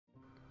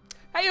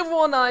Hey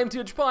everyone, I'm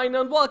Pine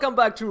and welcome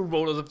back to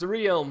Rulers of the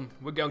Realm.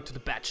 We're going to the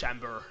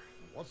Bedchamber.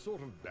 What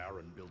sort of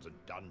baron builds a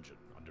dungeon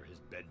under his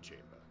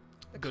bedchamber?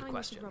 Good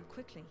question. Rob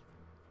quickly.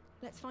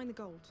 Let's find the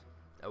gold.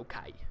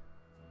 Okay.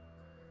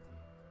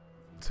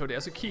 So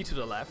there's a key to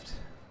the left.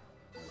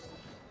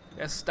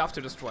 There's stuff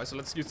to destroy, so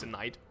let's use the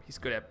knight. He's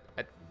good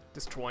at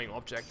destroying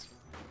objects.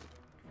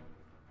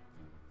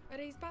 Are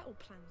these battle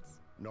plans?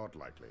 Not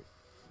likely.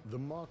 The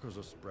markers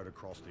are spread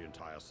across the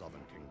entire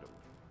southern kingdom.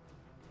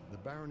 The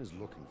baron is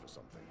looking for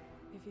something.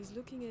 If he's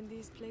looking in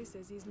these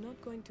places, he's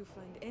not going to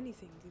find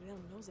anything the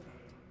realm knows about.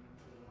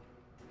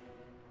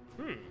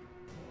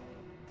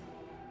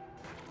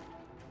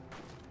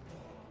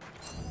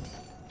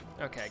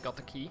 Okay, got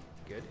the key.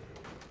 Good.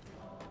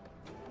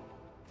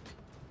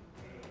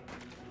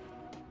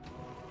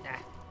 Ah.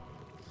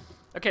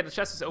 Okay, the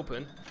chest is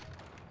open.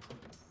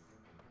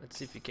 Let's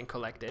see if we can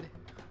collect it.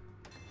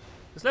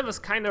 This level is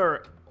kind of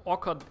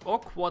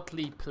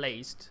awkwardly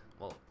placed.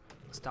 Well,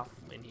 stuff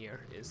in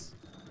here is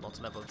not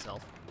the level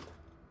itself.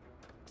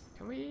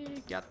 Can we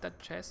get that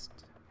chest?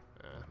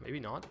 Maybe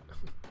not.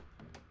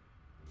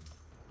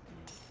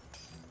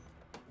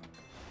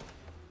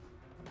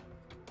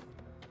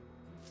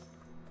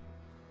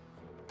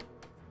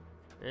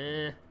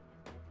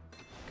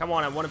 Come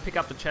on, I want to pick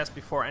up the chest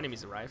before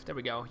enemies arrive. There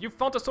we go. You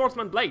found the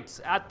swordsman blades.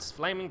 Add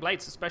flaming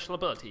blades to special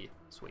ability.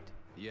 Sweet.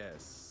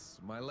 Yes,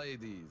 my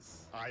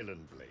ladies.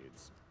 Island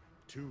blades.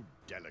 Too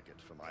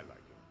delicate for my liking.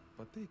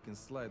 But they can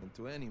slide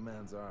into any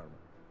man's armor.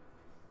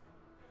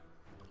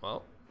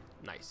 Well,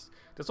 nice.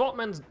 The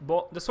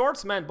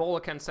swordsman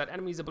bowler can set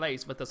enemies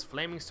ablaze with his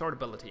flaming sword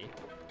ability.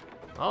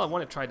 Well, I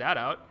want to try that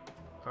out.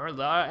 Are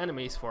there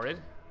enemies for it?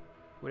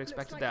 Would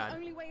expect that. The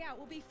only way out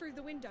will be through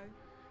the window.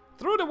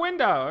 Through the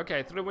window!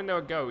 Okay, through the window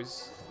it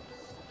goes.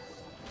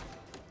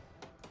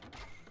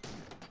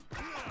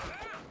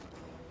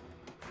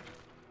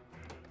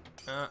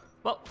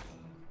 Well,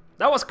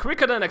 that was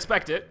quicker than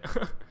expected.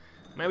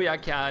 Maybe I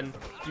can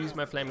use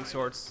my flaming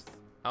swords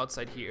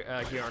outside here,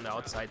 here on the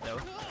outside though.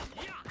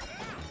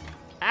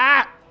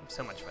 Ah!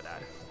 So much for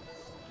that.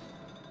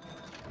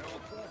 No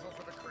quarter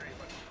for the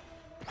craven.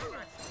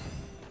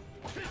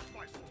 Kiss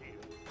my steel.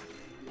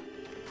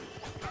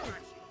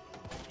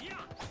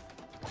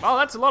 Well,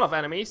 that's a lot of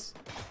enemies.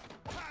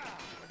 Rise,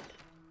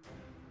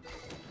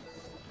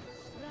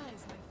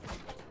 my friend.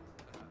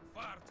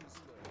 Far too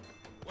slow.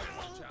 Where's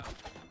the child?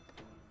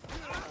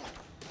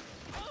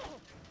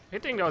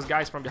 Hitting those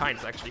guys from behind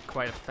is actually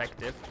quite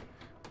effective.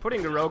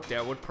 Putting the rogue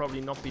there would probably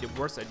not be the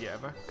worst idea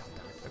ever. God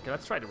damn it. Okay,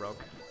 let's try the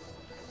rogue.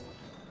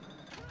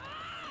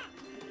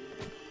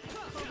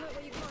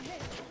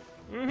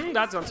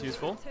 That sounds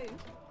useful.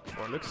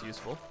 Or looks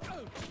useful.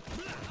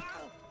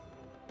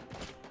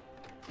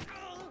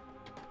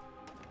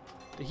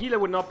 The healer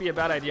would not be a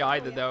bad idea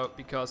either though,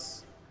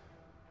 because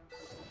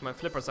my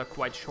flippers are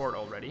quite short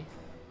already.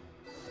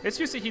 Let's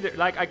use the healer.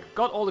 Like, I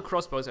got all the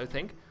crossbows, I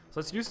think. So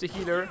let's use the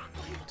healer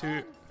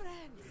to...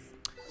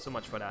 So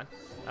much for that.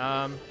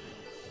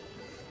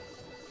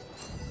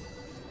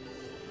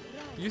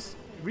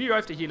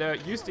 Revive the healer,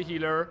 use the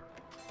healer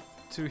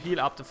to heal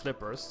up the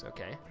flippers.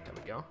 Okay, there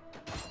we go.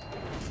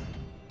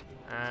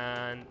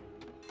 And...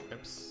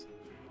 Oops.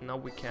 Now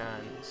we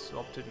can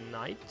swap to the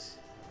knight.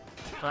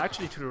 Well,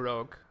 actually to the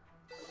rogue.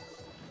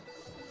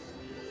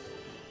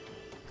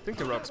 I think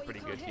the rogue's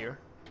pretty good here.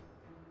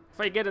 If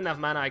I get enough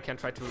mana, I can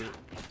try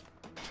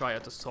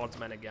out the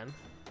swordsman again.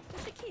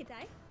 Okay,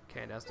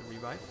 that's the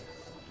revive.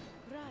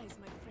 Rise,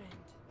 my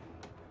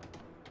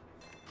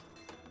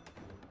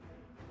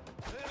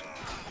friend.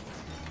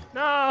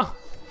 No!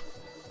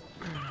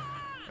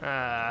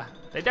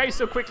 They die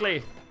so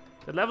quickly.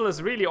 The level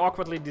is really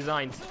awkwardly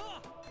designed. Too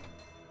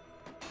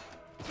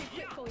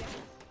quick for you.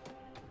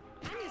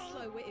 And you're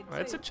slow-witted Well,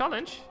 it's a too.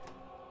 challenge.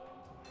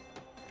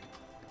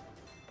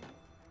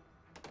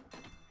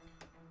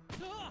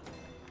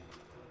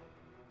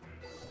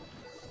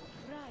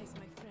 Rise,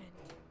 my friend.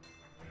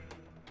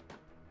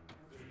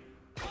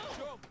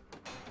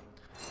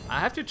 I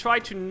have to try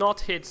to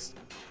not hit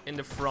in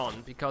the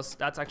front because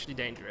that's actually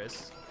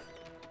dangerous.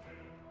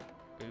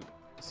 Ooh,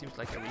 seems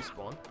like a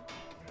respawn.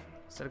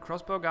 Is that a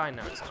crossbow guy?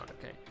 No, it's not.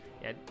 Okay.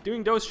 Yeah,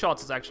 doing those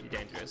shots is actually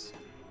dangerous.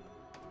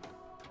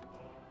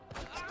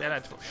 Instead,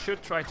 I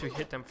should try to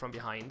hit them from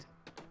behind.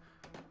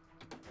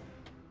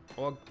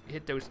 Or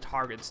hit those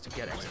targets to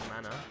get extra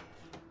mana.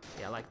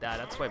 Yeah, like that.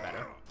 That's way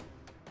better.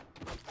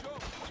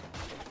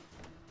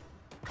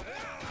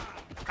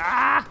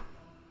 Ah!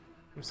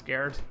 I'm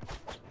scared.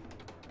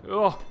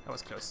 Oh, that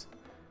was close.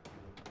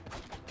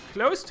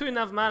 Close to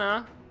enough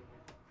mana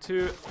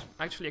to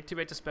actually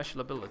activate the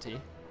special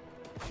ability.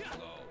 Slow.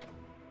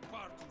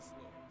 Far too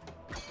slow.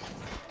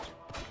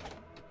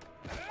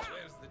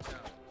 Where's the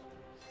challenge?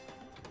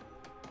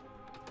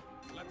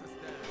 Let us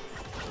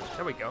dance.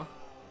 There we go.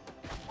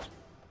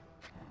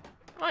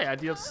 Oh yeah, it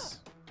deals...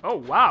 Oh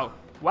wow!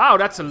 Wow,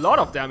 that's a lot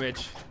of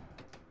damage.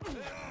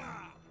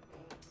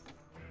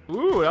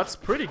 Ooh, that's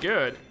pretty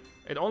good.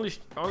 It only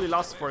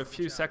lasts for a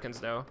few seconds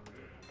though.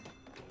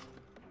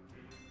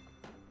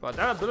 But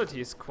that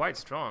ability is quite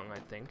strong, I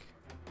think.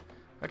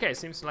 Okay,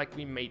 seems like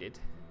we made it.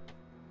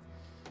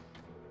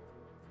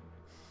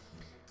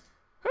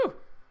 Whew,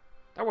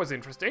 that was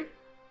interesting.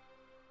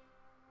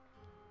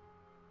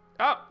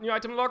 Ah, new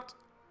item locked.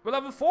 We're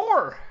level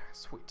 4.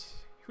 Sweet.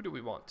 Who do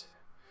we want?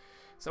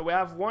 So we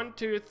have 1,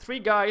 2, 3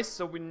 guys.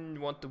 So we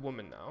want the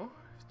woman now.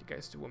 The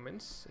guys, two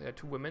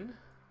women.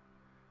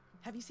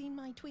 Have you seen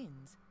my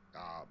twins?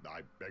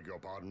 I beg your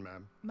pardon,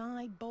 ma'am.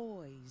 My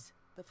boys.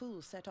 The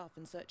fools set off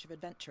in search of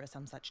adventure or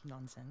some such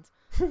nonsense.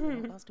 They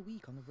won't last a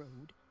week on the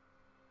road.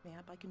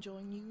 Mayhap I can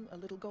join you? A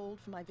little gold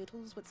for my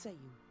victuals, what say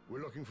you?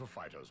 We're looking for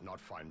fighters, not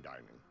fine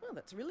dining. Well,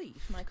 that's a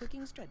relief. My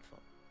cooking's dreadful.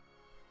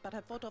 But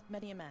I've fought off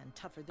many a man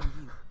tougher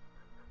than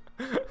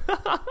you.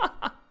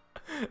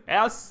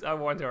 Yes, I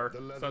want her.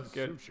 The leather Sounds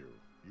good. suits you.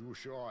 You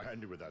sure are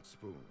handy with that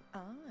spoon. Aye,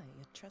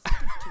 a trusted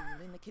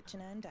tool in the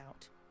kitchen and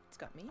out. It's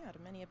got me out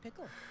of many a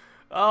pickle.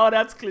 Oh,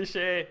 that's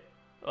cliche.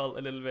 Well,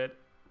 a little bit.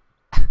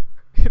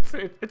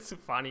 It's a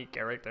funny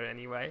character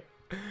anyway.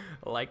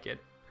 I like it.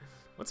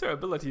 What's her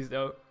abilities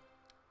though?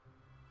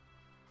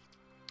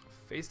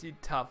 Feisty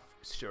tough,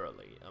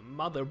 surely. A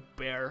mother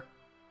bear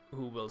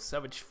who will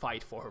savage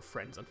fight for her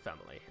friends and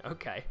family.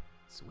 Okay,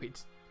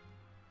 sweet.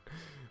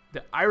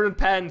 The iron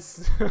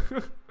pants.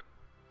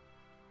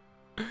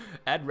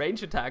 Add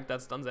range attack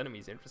that stuns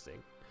enemies.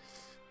 Interesting.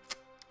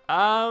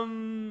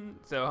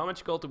 So how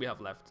much gold do we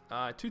have left?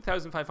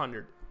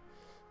 2,500.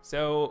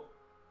 So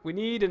we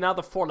need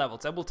another 4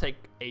 levels. That will take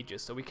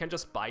ages. So we can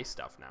just buy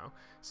stuff now.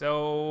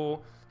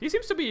 So he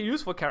seems to be a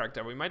useful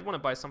character. We might want to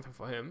buy something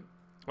for him.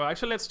 Well,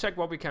 actually, let's check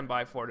what we can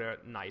buy for the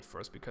knight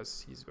first,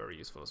 because he's very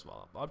useful as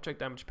well. Object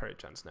damage, parry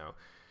chance, no.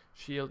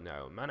 Shield,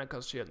 no. Mana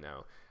cost, shield,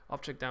 no.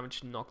 Object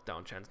damage,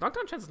 knockdown chance.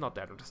 Knockdown chance is not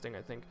that interesting,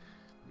 I think.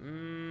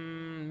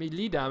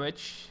 Melee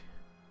damage.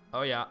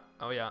 Oh yeah,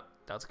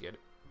 that's good.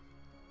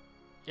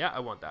 Yeah, I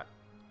want that.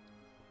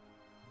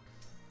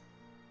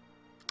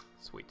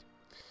 Sweet.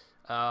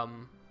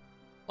 Well,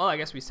 I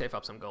guess we save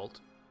up some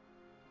gold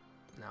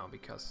now,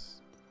 because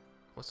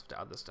most of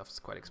the other stuff is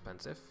quite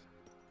expensive.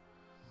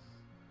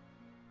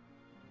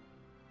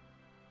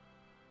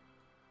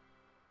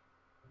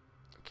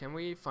 Can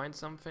we find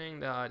something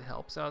that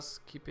helps us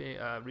keeping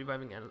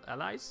reviving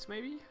allies,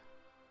 maybe?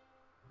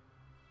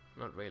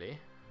 Not really.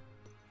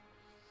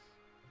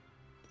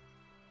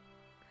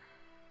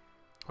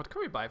 What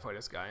can we buy for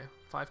this guy?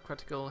 5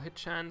 critical hit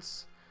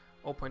chance,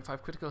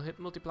 0.5 critical hit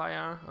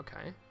multiplier.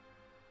 Okay.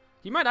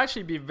 He might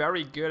actually be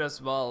very good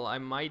as well. I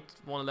might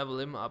want to level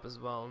him up as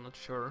well. Not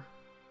sure.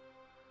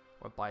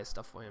 Or buy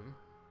stuff for him.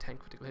 10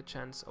 critical hit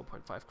chance,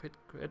 0.5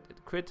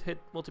 crit hit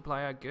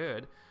multiplier.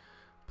 Good.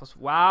 Plus,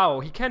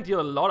 wow, he can deal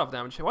a lot of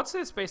damage. What's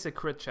his basic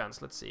crit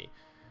chance? Let's see.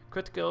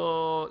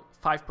 Critical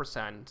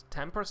 5%,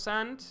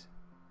 10%,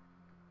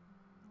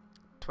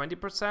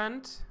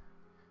 20%.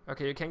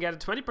 Okay, you can get a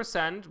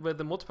 20% with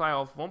the multiplier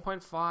of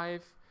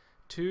 1.5,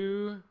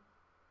 2,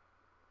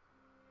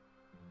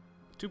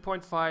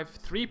 2.5,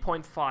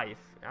 3.5.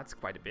 That's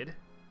quite a bit.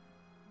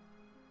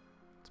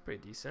 It's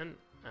pretty decent.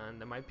 And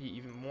there might be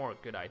even more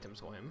good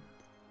items for him.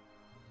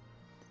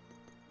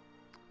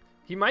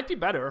 He might be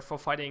better for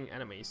fighting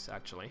enemies,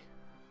 actually.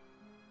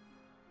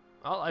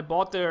 Well, I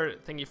bought the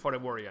thingy for the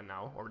warrior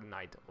now, or the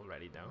knight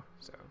already now.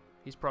 So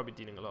he's probably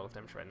dealing a lot of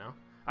damage right now.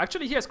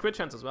 Actually, he has crit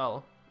chance as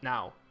well.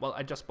 Now, well,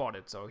 I just bought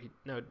it, so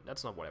no,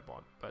 that's not what I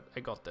bought, but I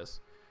got this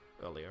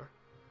earlier.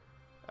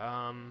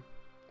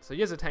 So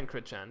he has a 10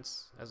 crit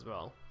chance as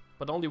well,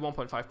 but only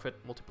 1.5 crit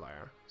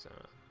multiplier. So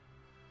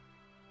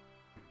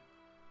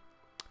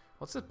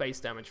what's the base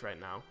damage right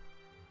now?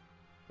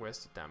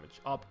 Where's the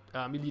damage?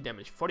 Melee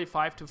damage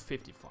 45 to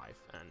 55,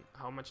 and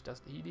how much does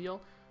he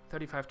deal?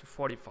 35 to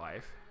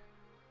 45.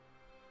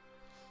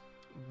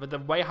 With a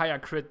way higher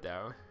crit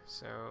though,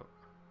 so.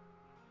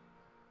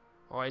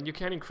 Oh, and you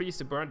can increase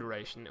the burn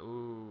duration.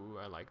 Ooh,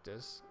 I like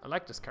this. I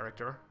like this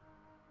character.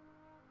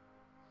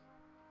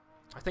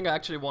 I think I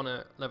actually want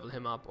to level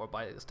him up or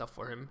buy stuff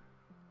for him.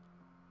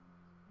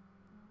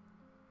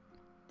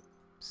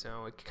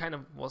 So it kind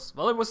of was,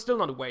 well, it was still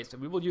not a waste.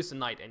 We will use the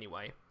knight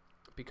anyway,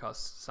 because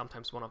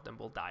sometimes one of them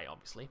will die,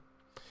 obviously.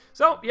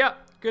 So yeah,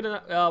 good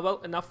enough. Well,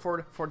 enough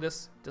for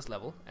this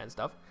level and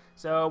stuff.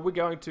 So we're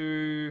going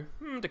to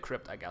the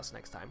crypt, I guess,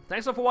 next time.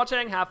 Thanks for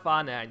watching. Have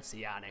fun and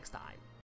see ya next time.